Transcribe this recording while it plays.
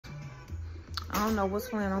I don't know what's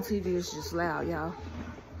playing on TV. It's just loud, y'all.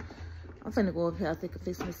 I'm finna go up here. I think I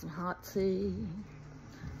fix me some hot tea.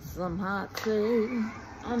 Some hot tea.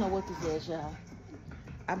 I don't know what this is, y'all.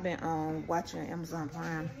 I've been watching Amazon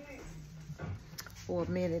Prime for a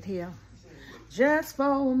minute here. Just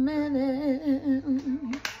for a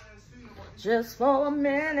minute. Just for a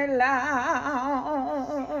minute, Lord.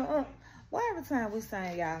 Well, every time we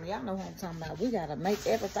sing, y'all know what I'm talking about. We gotta make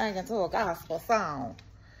everything into a gospel song.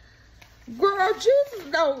 Girl, Jesus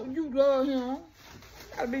know you love him.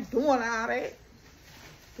 Gotta be doing all that.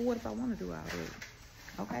 But what if I want to do all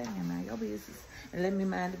that? Okay, then mind your business. And let me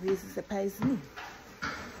mind the business that pays me.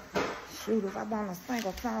 Shoot, if I want to sing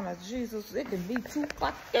a song of Jesus, it can be 2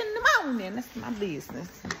 o'clock in the morning. That's my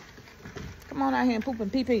business. Come on out here and poop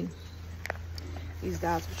and pee-pee. These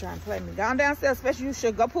dogs be trying to play me. Go on downstairs, especially you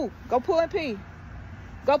should. Go poop. Go poo and pee.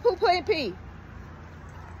 Go poop, poo and pee.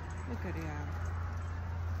 Look at y'all.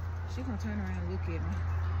 She gonna turn around and look at me.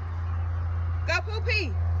 Go poo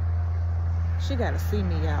pee. She gotta see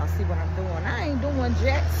me, y'all. See what I'm doing. I ain't doing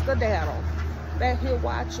jack skedaddle. Back here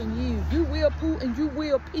watching you. You will poo and you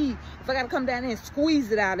will pee. If I gotta come down there and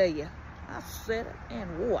squeeze it out of you. I said it,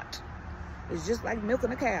 and what? It's just like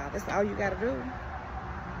milking a cow. That's all you gotta do.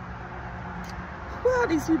 Well,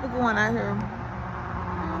 these people going out here.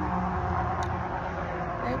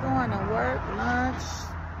 They going to work, lunch,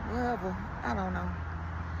 whatever. I don't know.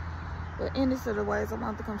 But any sort of ways, I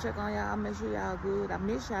want to come check on y'all. Make sure y'all good. I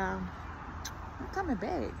miss y'all. I'm coming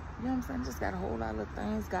back. You know what I'm saying? Just got a whole lot of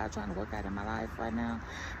things God trying to work out in my life right now.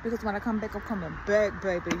 Because when I come back, I'm coming back,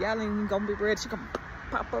 baby. Y'all ain't even gonna be ready. She gonna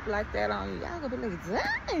pop up like that on you. Y'all gonna be like,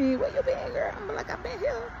 dang, where you been, girl? I'm like, I've been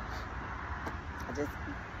here. I just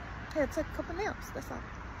had to take a couple naps. That's all.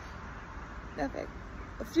 In fact,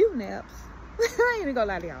 a few naps. I ain't even gonna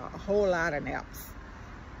lie to y'all. A whole lot of naps.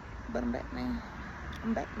 But I'm back now.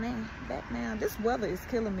 I'm back now. This weather is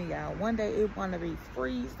killing me, y'all. One day it want to be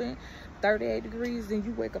freezing, 38 degrees. Then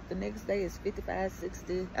you wake up the next day, it's 55,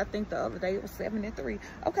 60. I think the other day it was 73.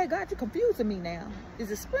 Okay, God, you're confusing me now. Is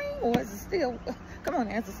it spring or is it still, come on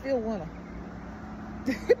now, is it still winter?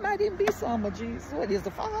 It might even be summer, Jesus. What is the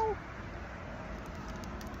fall?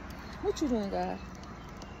 What you doing, God?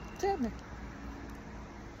 Tell me.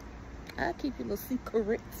 I'll keep your little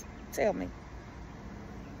secrets. Tell me.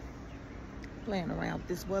 Playing around with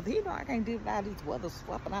this weather. You know I can't deal with all these weather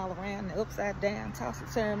swapping all around and upside down. Toss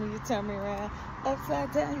and turn me, you turn me around.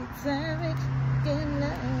 Upside down, you turn me. Getting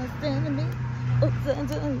lost, standing me. Upside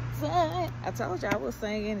down, turn. I told you I would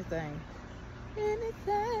sing anything.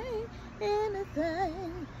 Anything,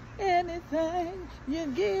 anything, anything you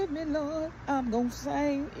give me, Lord, I'm gonna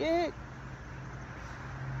sing it.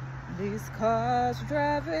 These cars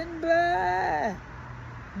driving by.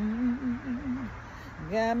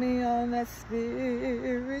 Got me on that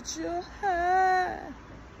spiritual high.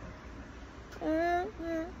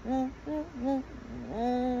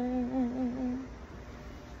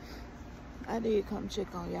 I did come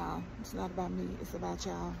check on y'all. It's not about me, it's about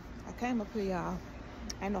y'all. I came up here, y'all.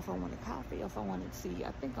 I don't know if I wanted coffee or if I wanted tea.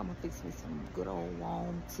 I think I'm gonna fix me some good old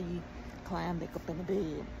warm tea, climb back up in the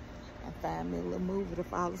bed, and find me a little movie to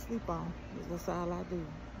fall asleep on. That's all I do.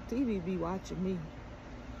 TV be watching me.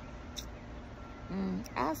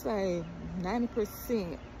 I say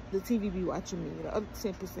 90% the TV be watching me. The other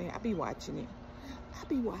 10% I be watching it. I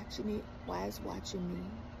be watching it while it's watching me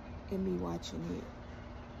and me watching it.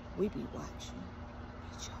 We be watching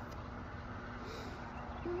each other.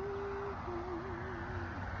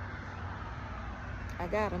 I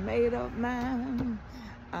got a made up mind.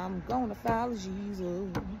 I'm gonna follow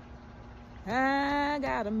Jesus. I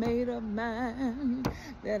got a made up mind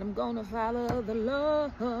that I'm gonna follow the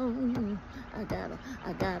Lord. I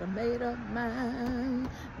got a made up mind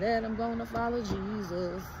that I'm gonna follow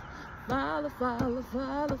Jesus. Follow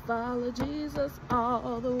Jesus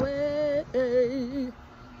all the way.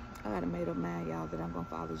 I got a made up mind, y'all, that I'm gonna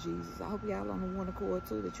follow Jesus. I hope y'all on the one accord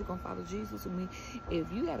too, that you're gonna follow Jesus with me.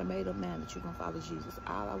 If you got a made up mind that you're gonna follow Jesus,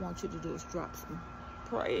 all I want you to do is drop some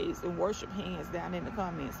praise and worship hands down in the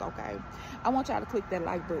comments, okay? I want y'all to click that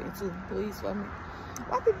like button too, please, for me.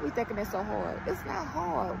 Why people be thinking that's so hard? It's not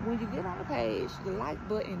hard. When you get on the page, the like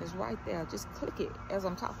button is right there. Just click it as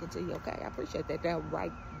I'm talking to you, okay? I appreciate that.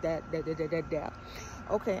 That.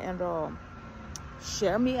 Okay, and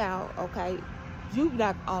share me out, okay? You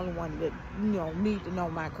not the only one that, you know, need to know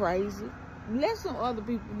my crazy. Let some other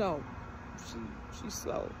people know. She's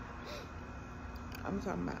slow. I'm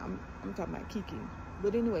talking about Kiki.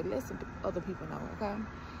 But anyway, let some other people know, okay?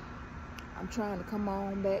 I'm trying to come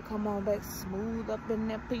on back, smooth up in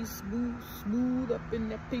that piece, smooth up in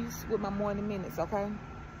that piece with my morning minutes, okay?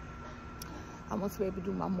 I want to be able to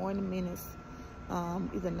do my morning minutes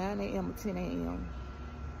either 9 a.m. or 10 a.m.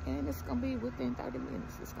 And it's gonna be within 30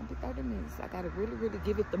 minutes. It's gonna be 30 minutes. I gotta really, really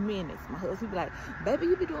give it the minutes. My husband be like, baby,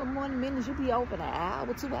 you be doing more than minutes. You be over an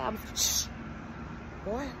hour, 2 hours. Shh.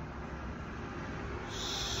 Boy.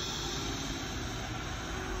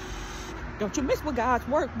 Don't you miss with God's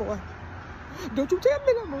work, boy. Don't you tell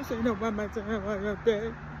me I'm gonna say no by my time like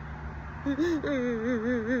that.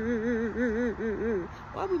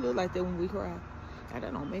 Why we look like that when we cry? God,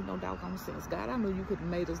 that don't make no doggone sense. God, I know you could have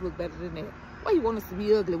made us look better than that. Why you want us to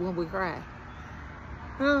be ugly when we cry?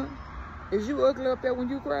 Huh? Is you ugly up there when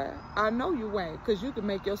you cry? I know you ain't, because you can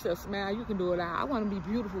make yourself smile. You can do it all. I want to be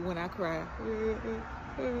beautiful when I cry.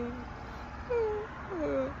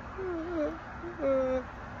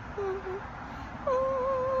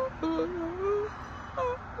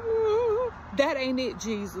 That ain't it,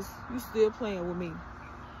 Jesus. You still playing with me.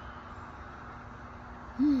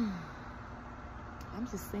 I'm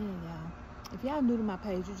just saying, y'all. If y'all new to my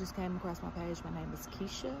page, you just came across my page. My name is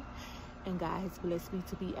Keisha, and God has blessed me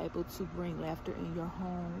to be able to bring laughter in your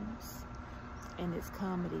homes, and it's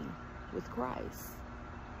comedy with Christ.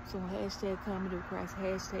 So hashtag comedy with Christ,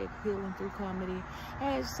 hashtag healing through comedy,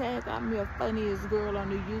 hashtag I'm your funniest girl on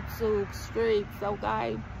the YouTube streets,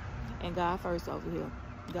 okay? And God first over here.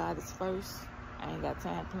 God is first. I ain't got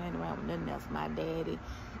time playing around with nothing else. My daddy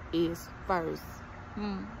is first.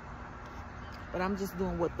 But I'm just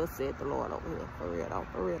doing what thus said the Lord over here. For real though,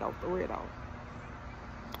 for real though, for real though.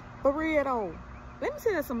 For real though. Let me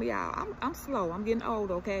tell some of y'all, I'm slow. I'm getting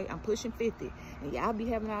old, okay? I'm pushing 50. And y'all be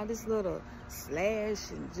having all this little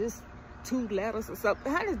slash and just 2 letters or something.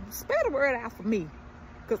 Honey, spell the word out for me.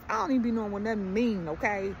 Because I don't even be knowing what nothing mean,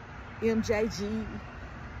 okay? MJG,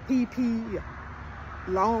 PP,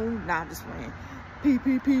 long, nah, I'm just playing.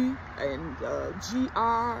 PPP and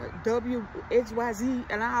GRWXYZ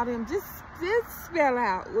and all them. Just spell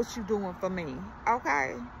out what you doing for me,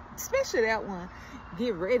 okay? Especially that one.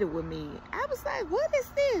 Get ready with me. I was like, what is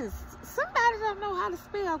this? Somebody don't know how to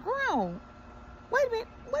spell grown. Wait a minute,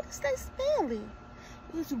 what is they spelling?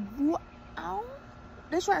 It's grown.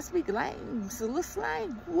 They try to speak language, it's a little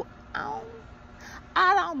slang. Grown.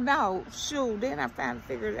 I don't know. Shoot, then I finally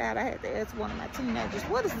figured it out. I had to ask one of my teenagers,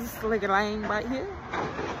 what is this slicker lane right here?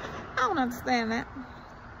 I don't understand that.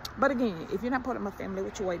 But again, if you're not part of my family,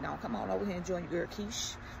 what you waiting on? Come on over here and join your girl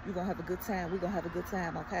Keish. You're going to have a good time. We're going to have a good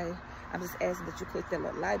time, okay? I'm just asking that you click that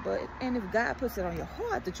little like button. And if God puts it on your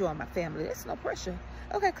heart to join my family, that's no pressure.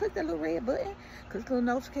 Okay, click that little red button. Click the little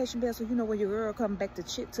notification bell so you know when your girl coming back to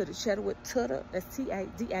the cheddar with Tuda. That's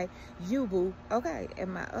T-A-D-A, you boo. Okay,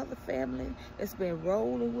 and my other family that's been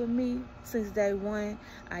rolling with me since day one,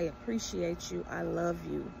 I appreciate you. I love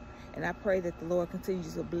you. And I pray that the Lord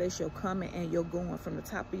continues to bless your coming and your going from the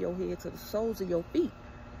top of your head to the soles of your feet.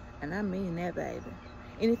 And I mean that, baby.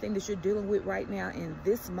 Anything that you're dealing with right now in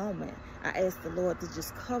this moment, I ask the Lord to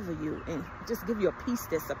just cover you and just give you a peace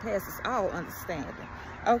that surpasses all understanding.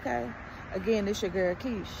 Okay? Again, it's your girl,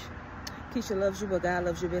 Keish. Keisha loves you, but God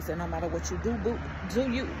loves you best. And no matter what you do, boo, do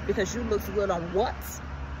you. Because you look good on what?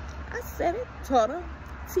 I said it. Tuda.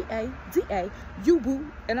 T-A-D-A. You boo.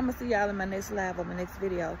 And I'm going to see y'all in my next live or my next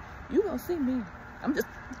video. You going to see me. I'm just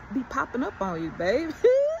be popping up on you, babe.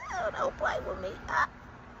 Don't play with me.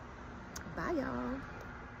 Bye, y'all.